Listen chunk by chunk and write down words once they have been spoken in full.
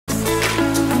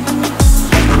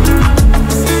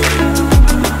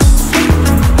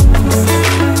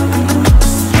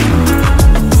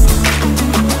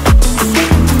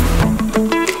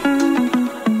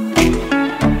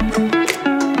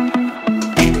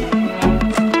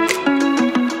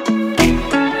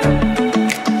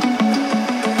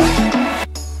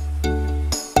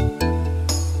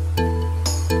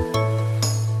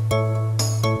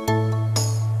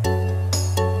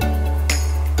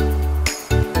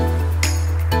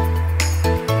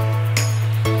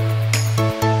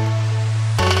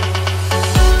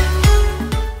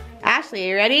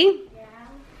ready? Yeah.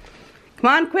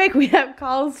 Come on, quick. We have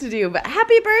calls to do. But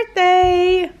happy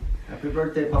birthday! Happy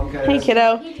birthday, Pumpkin. Hey,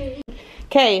 kiddo.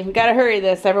 Okay, we gotta hurry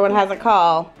this. Everyone has a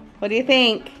call. What do you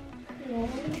think? Yeah.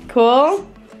 Cool?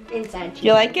 Inside.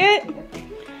 You like it?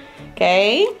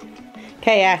 Okay.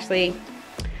 Okay, Ashley.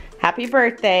 Happy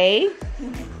birthday.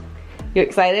 You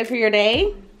excited for your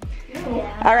day?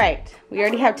 Yeah. All right. We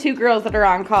already have 2 girls that are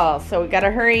on call, so we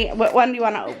gotta hurry. What one do you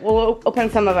want to? We'll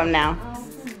open some of them now.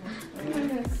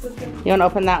 You want to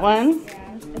open that one?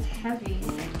 Yeah, it's heavy.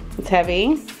 It's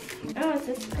heavy. Oh, it's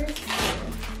a scripture.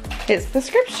 It's the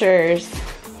scriptures.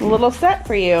 A little set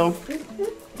for you.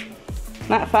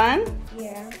 Not fun?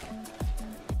 Yeah.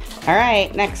 All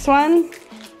right, next one.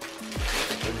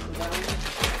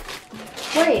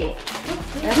 Wait,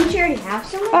 doesn't she already have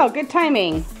some? Oh, good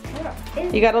timing.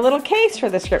 You got a little case for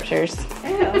the scriptures.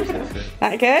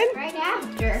 Not good? Right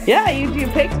after. Yeah, you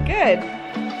picked good.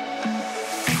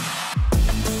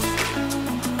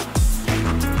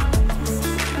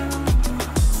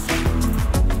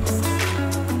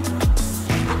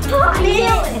 I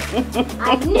knew it!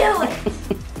 I knew it!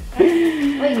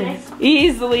 Wait, nice.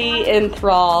 Easily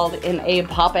enthralled in a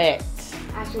puppet.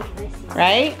 Actually, can I see that?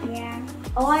 Right? Yeah.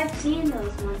 Oh, I've seen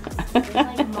those ones. They're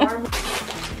like Marvel.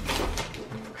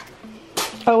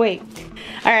 Oh, wait.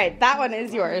 All right, that one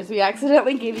is yours. We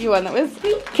accidentally gave you one that was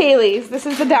Kaylee's. This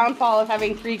is the downfall of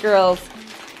having 3 girls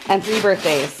and 3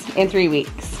 birthdays in 3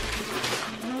 weeks.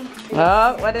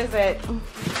 Oh, what is it?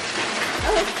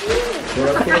 Oh, cute.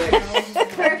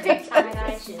 Perfect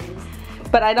tie-dye shoes.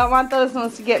 But I don't want those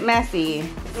ones to get messy.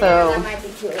 Yeah, So, that might be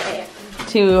too late.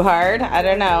 too hard? I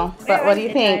don't know. But what do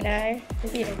you think?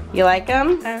 You like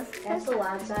them? That's the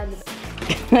loud side.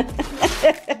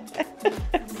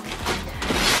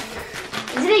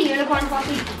 Is it a unicorn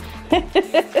puppy?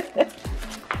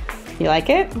 You like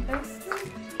it?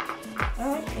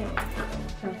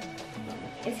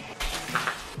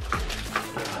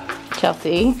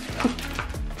 Chelsea.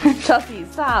 Chelsea,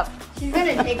 stop. She's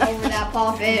gonna take over that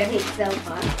paw fit. It's so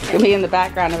fun. It's gonna be in the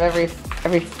background of every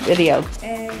video.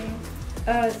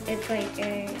 It's like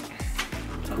a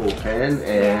Cool pen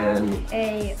and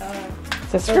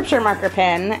It's a scripture marker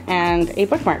pen and a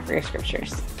bookmark for your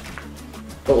scriptures.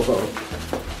 It's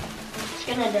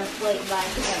gonna deflate by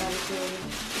soon.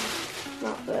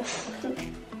 Not this.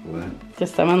 what?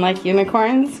 Does someone like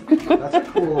unicorns? That's a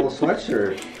cool little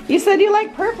sweatshirt. You said you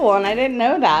like purple and I didn't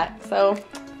know that, so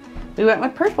we went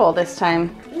with purple this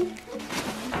time.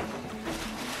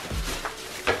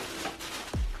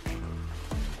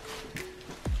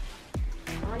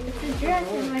 It's a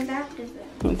dress in my baptism.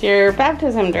 It's your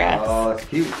baptism dress. Oh, that's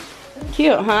cute.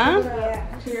 Cute, huh?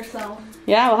 Yeah, to yourself.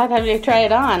 Yeah, we'll have to have you try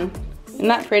it on. Isn't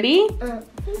that pretty?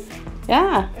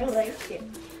 Yeah. I like it.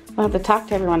 We'll have to talk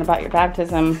to everyone about your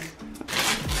baptism.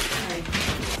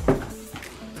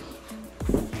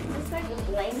 It's like a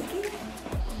blanket.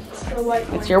 It's the white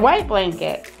one. It's your white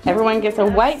blanket. Everyone gets a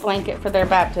white blanket for their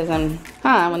baptism.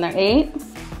 Huh, when they're 8? Do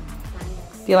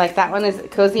you like that one? Is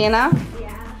it cozy enough?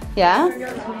 Yeah. Yeah?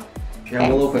 Yeah,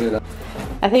 we'll open it up.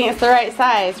 I think it's the right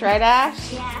size, right,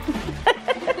 Ash? Yeah.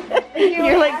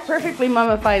 You're like perfectly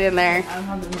mummified in there.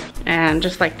 And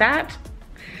just like that,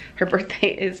 her birthday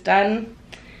is done.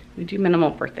 We do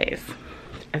minimal birthdays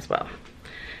as well.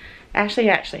 Ashley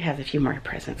actually has a few more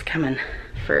presents coming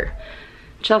for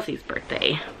Chelsea's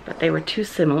birthday, but they were too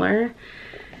similar.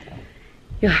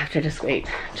 You'll have to just wait.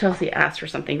 Chelsea asked for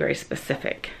something very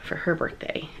specific for her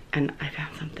birthday, and I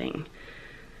found something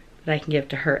that I can give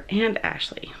to her and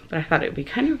Ashley, but I thought it would be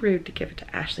kind of rude to give it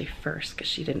to Ashley first because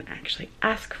she didn't actually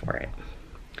ask for it.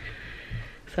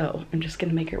 So I'm just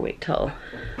gonna make her wait till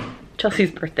Chelsea's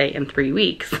birthday in 3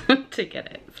 weeks to get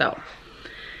it. So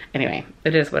anyway,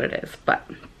 it is what it is, but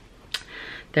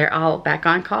they're all back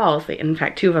on calls. In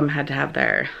fact, 2 of them had to have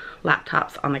their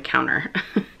laptops on the counter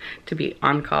to be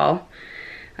on call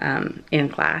in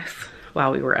class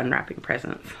while we were unwrapping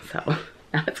presents. So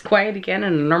now it's quiet again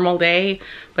and a normal day,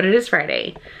 but it is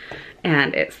Friday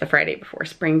and it's the Friday before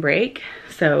spring break.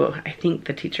 So I think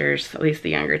the teachers, at least the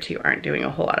younger 2, aren't doing a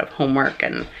whole lot of homework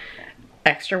and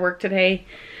extra work today.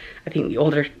 I think the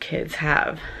older kids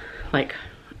have like,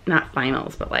 not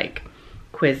finals, but like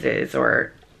quizzes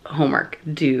or homework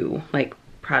due, like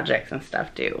projects and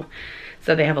stuff due.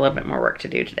 So they have a little bit more work to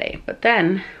do today. But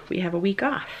then we have a week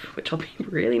off, which will be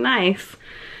really nice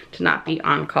to not be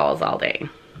on calls all day.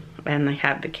 And they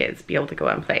have the kids be able to go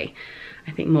out and play.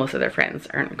 I think most of their friends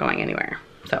aren't going anywhere.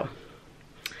 So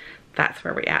that's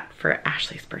where we're at for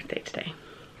Ashley's birthday today.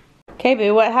 Okay,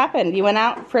 boo, what happened? You went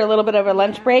out for a little bit of a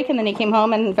lunch break and then you came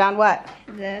home and found what?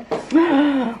 This.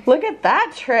 Look at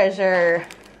that treasure.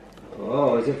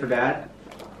 Oh, is it for Dad?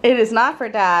 It is not for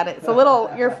Dad. It's a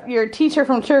little, your teacher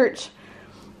from church,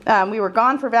 we were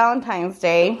gone for Valentine's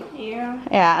Day. Yeah.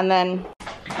 Yeah,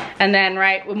 and then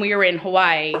right when we were in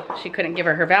Hawaii, she couldn't give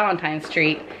her Valentine's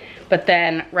treat. But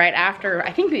then right after,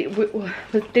 I think,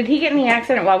 did he get in the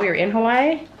accident while we were in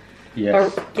Hawaii?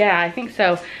 Yes. Or, yeah, I think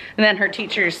so. And then her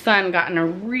teacher's son got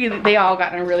in they all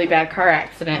got in a really bad car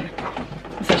accident.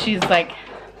 So she's like,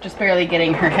 just barely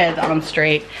getting her head on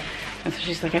straight. And so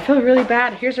she's like, I feel really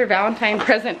bad. Here's her Valentine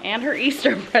present and her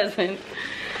Easter present.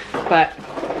 But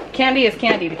candy is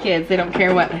candy to kids. They don't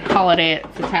care what holiday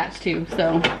it's attached to.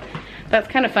 So that's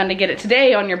kind of fun to get it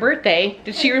today on your birthday.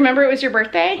 Did she remember it was your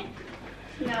birthday?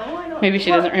 No, I don't. Maybe she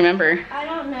doesn't remember. I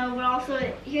don't know, but also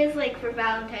here's like for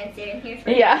Valentine's Day and here's for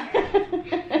Yeah.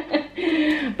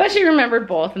 But she remembered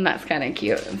both, and that's kind of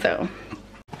cute. And so,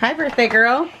 hi birthday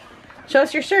girl. Show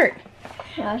us your shirt.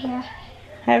 Oh, yeah.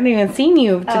 I haven't even seen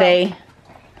you today.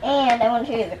 Oh. And I want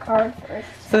to show you the card first.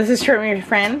 So this is from your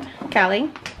friend,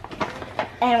 Callie.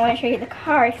 And I want to show you the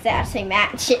card because it actually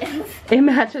matches. It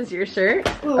matches your shirt.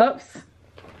 Ooh. Oops.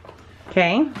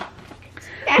 Okay.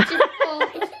 Matches fully.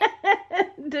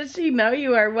 Does she know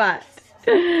you or what?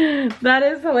 That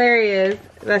is hilarious.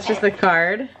 That's just the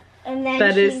card. And then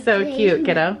That is so cute,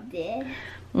 kiddo.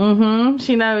 Mm-hmm.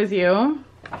 She knows you.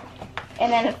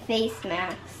 And then a face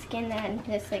mask. And then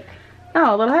this like...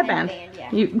 Oh, a little headband. Yeah.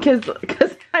 Because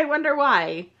I wonder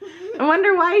why. I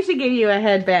wonder why she gave you a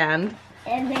headband.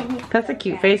 And then That's a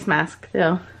cute face mask,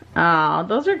 though. Oh,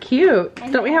 those are cute.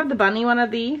 Don't we have the bunny one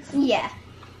of these? Yeah.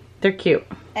 They're cute.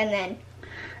 And then...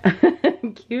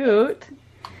 Cute.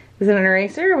 Is it an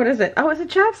eraser? What is it? Oh, it's a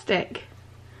chapstick.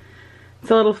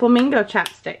 It's a little flamingo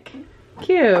chapstick.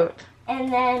 Cute.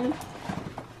 And then...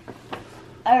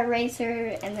 a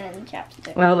eraser and then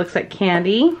chapstick. Well, it looks like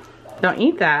candy. Don't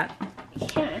eat that.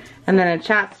 Yeah. And then a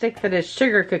chapstick that is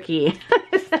sugar cookie.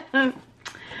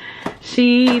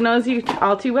 She knows you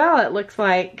all too well, it looks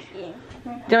like. Yeah. Do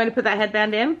you want me to put that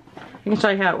headband in? I can show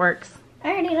you how it works.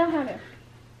 I already know how to.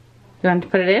 You want to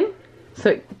put it in? So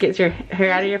it gets your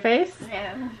hair out of your face?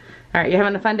 No. Alright, you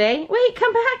having a fun day? Wait,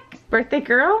 come back, birthday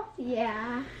girl.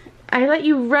 Yeah. I let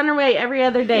you run away every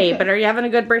other day, but are you having a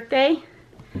good birthday?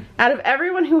 Out of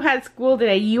everyone who had school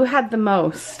today, you had the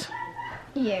most.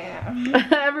 Yeah.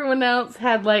 Everyone else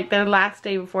had like their last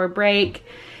day before break,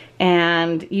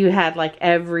 and you had like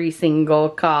every single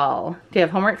call. Do you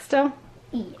have homework still?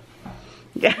 Yeah.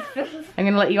 Yeah. I'm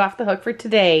gonna let you off the hook for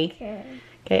today. Okay.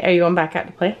 Okay, are you going back out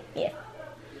to play? Yeah.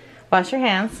 Wash your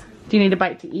hands. Do you need a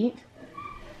bite to eat?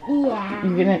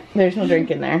 Yeah. There's no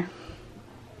drink in there.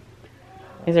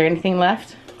 Is there anything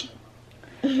left?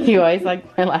 You always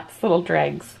like my last little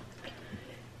dregs.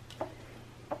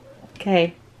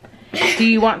 Okay. Do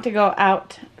you want to go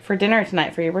out for dinner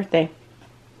tonight for your birthday?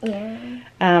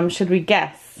 Yeah. Should we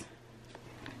guess?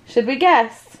 Should we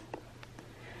guess?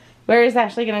 Where is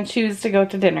Ashley going to choose to go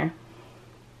to dinner?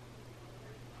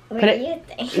 What Put do it- you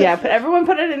think? Yeah, everyone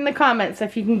put it in the comments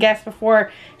if you can guess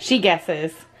before she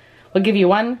guesses. We'll give you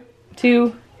 1,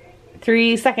 2,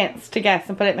 3 seconds to guess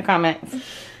and put it in the comments.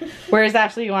 Where is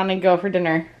Ashley want to go for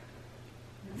dinner?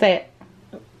 Say it.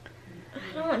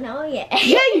 I don't know yet.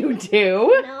 Yeah, you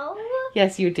do. No.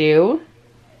 Yes, you do.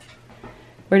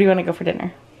 Where do you want to go for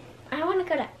dinner? I want to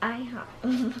go to IHOP.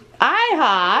 IHOP?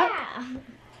 Yeah.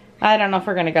 I don't know if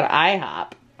we're going to go to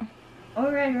IHOP.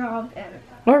 Or Red Robin.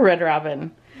 Or Red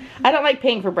Robin. I don't like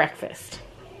paying for breakfast.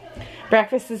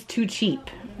 Breakfast is too cheap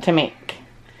to make.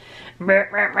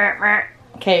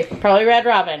 Okay, probably Red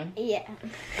Robin. Yeah.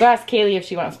 Go ask Kaylee if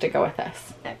she wants to go with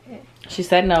us. Okay. She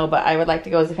said no, but I would like to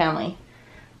go as a family.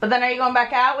 But then are you going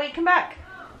back out? Wait, come back.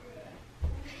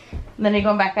 And then are you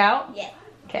going back out? Yeah.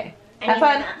 Okay. I Have need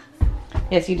fun. my mask.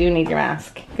 Yes, you do need your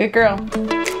mask. Good girl.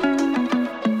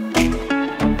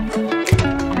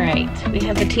 Alright, we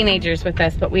have the teenagers with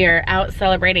us, but we are out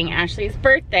celebrating Ashley's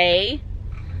birthday.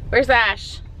 Where's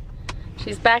Ash?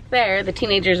 She's back there. The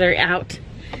teenagers are out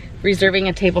reserving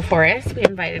a table for us. We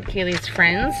invited Kaylee's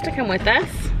friends to come with us.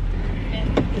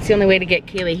 It's the only way to get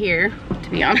Kaylee here, to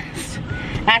be honest.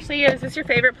 Ashley, is this your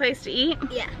favorite place to eat?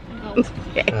 Yeah.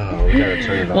 Okay. Oh, we gotta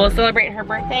turn it on. We'll celebrate her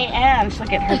birthday and she'll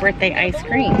get her birthday ice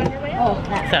cream. Oh,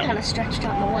 that's So. kind of stretched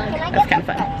on the one. That's kind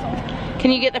of fun.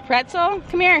 Can you get the pretzel?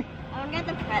 Come here. I don't get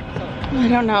the pretzel. I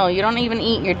don't know. You don't even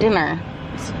eat your dinner.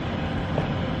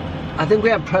 I think we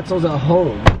have pretzels at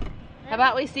home. How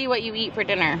about we see what you eat for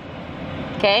dinner?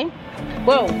 Okay?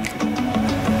 Whoa.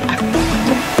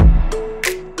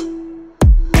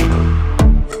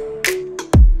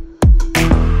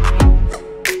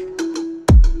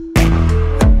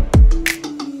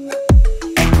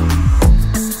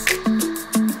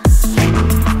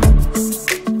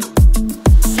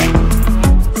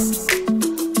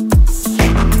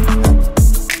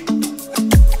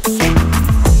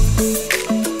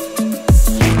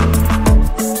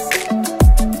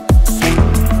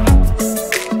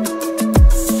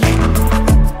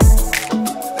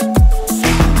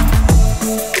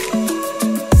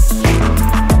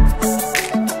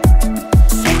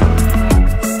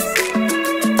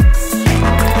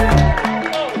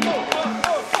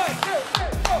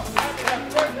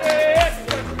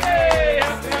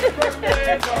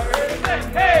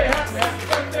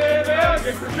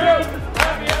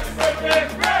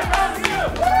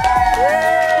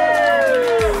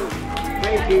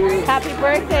 Happy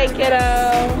birthday, kiddo.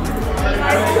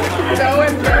 So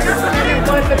embarrassed and it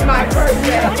wasn't my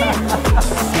birthday.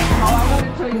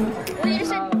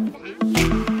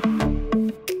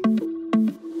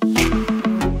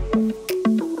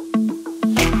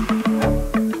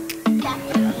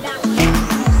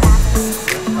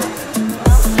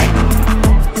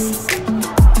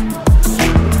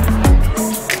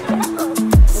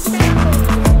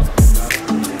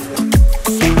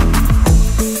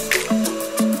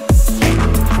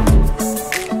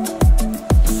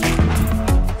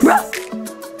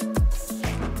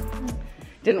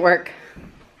 Didn't work.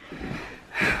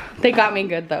 They got me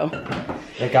good though.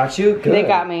 They got you? Good. They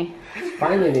got me.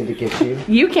 Finally need to get you.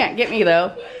 You can't get me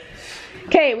though.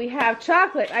 Okay, we have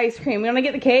chocolate ice cream. You wanna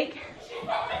get the cake?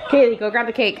 Kaylee, go grab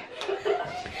the cake.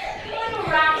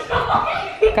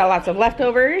 Got lots of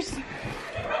leftovers.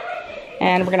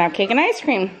 And we're gonna have cake and ice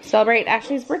cream. Celebrate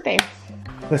Ashley's birthday.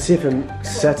 Let's see if it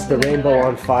sets the rainbow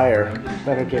on fire.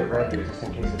 Better get ready just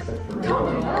in case it sets the rainbow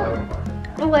on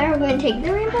fire. Where are we going to take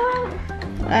the rainbow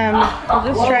out? I'll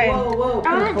just try. I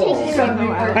want to take the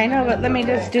rainbow out. I know, but let me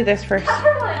just do this first.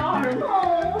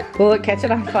 Will it catch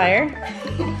it on fire?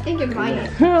 I think it might.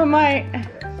 Oh, it might.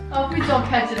 Oh, please don't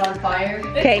catch it on fire.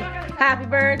 Okay, happy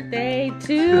birthday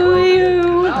to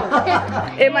you.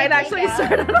 It might actually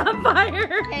start it on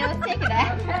fire. Okay, let's take it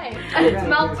out. Okay. It's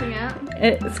melting it.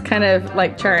 It's kind of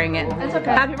like charring it. It's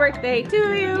okay. Happy birthday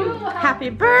to you. Happy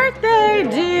birthday,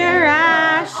 dear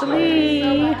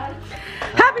Ashley.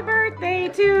 Happy birthday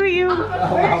to you.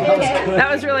 That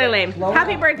was really lame.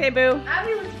 Happy birthday, Boo.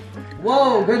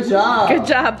 Whoa, good job. Good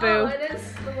job, Boo.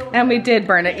 And we did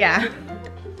burn it, yeah.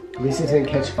 At least it didn't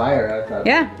catch fire. I thought.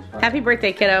 Yeah. Happy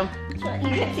birthday, kiddo. You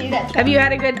can see that. Have you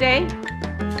had a good day?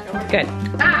 Good.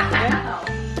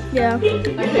 Yeah.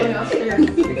 You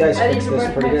guys fixed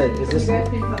this pretty good. Is this?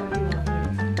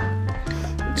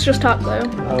 It's just hot glue.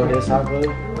 Oh, it is hot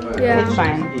glue? Yeah. It's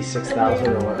fine. E6000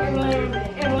 or what? I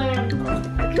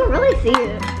can really see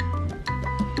it.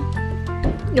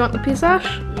 You want the piece, Ash?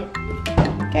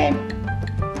 Okay.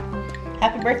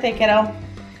 Happy birthday, kiddo.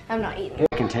 I'm not eating. You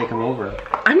can take them over.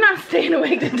 I'm not staying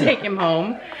awake to take him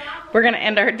home. We're gonna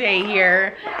end our day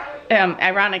here.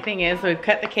 Ironic thing is we've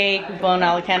cut the cake, we've blown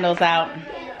all the candles out,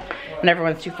 and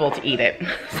everyone's too full to eat it.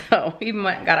 So we even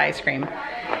went and got ice cream.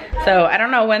 So I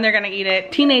don't know when they're gonna eat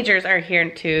it. Teenagers are here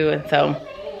too, and so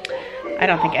I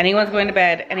don't think anyone's going to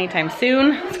bed anytime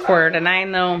soon. It's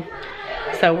 8:45 though.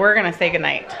 So we're gonna say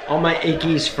goodnight. All my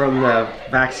achies from the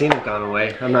vaccine have gone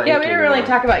away. I'm not. Yeah, we aching didn't really anymore.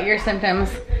 talk about your symptoms.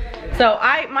 So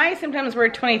my symptoms were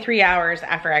 23 hours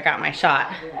after I got my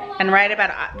shot. And right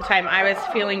about the time I was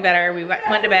feeling better, we went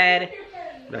to bed.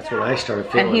 That's when I started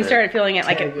feeling it. And he started feeling it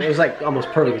like It was like almost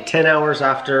perfect. 10 hours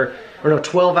after, or no,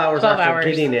 12 hours 12 after hours.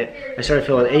 getting it, I started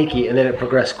feeling achy, and then it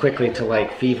progressed quickly to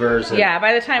like fevers. And yeah,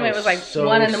 by the time it was like so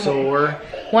 1 in the sore.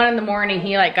 1 in the morning,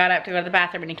 he like got up to go to the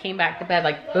bathroom and he came back to bed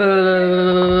like,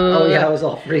 Oh yeah, I was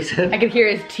all freezing. I could hear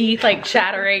his teeth like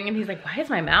shattering and he's like, why is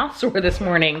my mouth sore this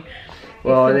morning?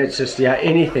 Well, and it's just, yeah,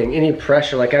 any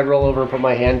pressure, like I'd roll over and put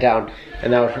my hand down,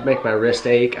 and that would make my wrist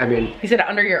ache. I mean, He said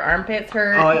under your armpits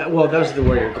hurt. oh, yeah, well, those are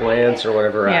where your glands or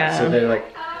whatever are at. Yeah. So they're like,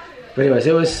 but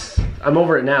anyways, I'm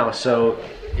over it now, so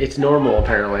it's normal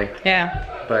apparently, Yeah.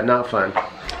 but not fun.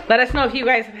 Let us know if you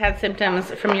guys have had symptoms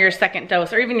from your second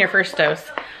dose or even your first dose.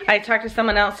 I talked to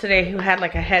someone else today who had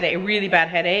like a really bad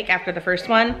headache after the first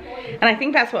one. And I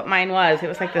think that's what mine was. It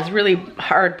was like this really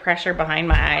hard pressure behind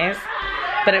my eyes,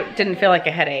 but it didn't feel like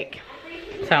a headache.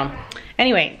 So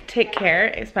anyway, take care.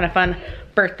 It's been a fun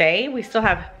birthday. We still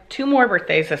have 2 more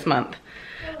birthdays this month.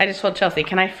 I just told Chelsea,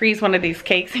 can I freeze one of these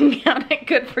cakes and count it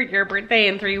good for your birthday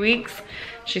in 3 weeks?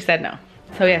 She said no.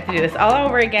 So we have to do this all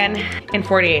over again in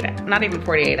 48, not even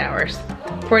 48 hours.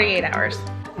 48 hours.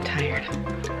 I'm tired.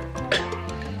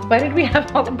 Why did we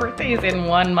have all the birthdays in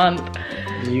 1 month?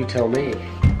 You tell me.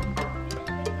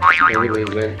 Maybe we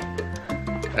went,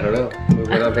 I don't know. We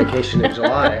went on vacation in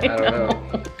July. I don't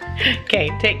know. Okay,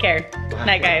 take care.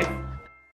 Night, guys.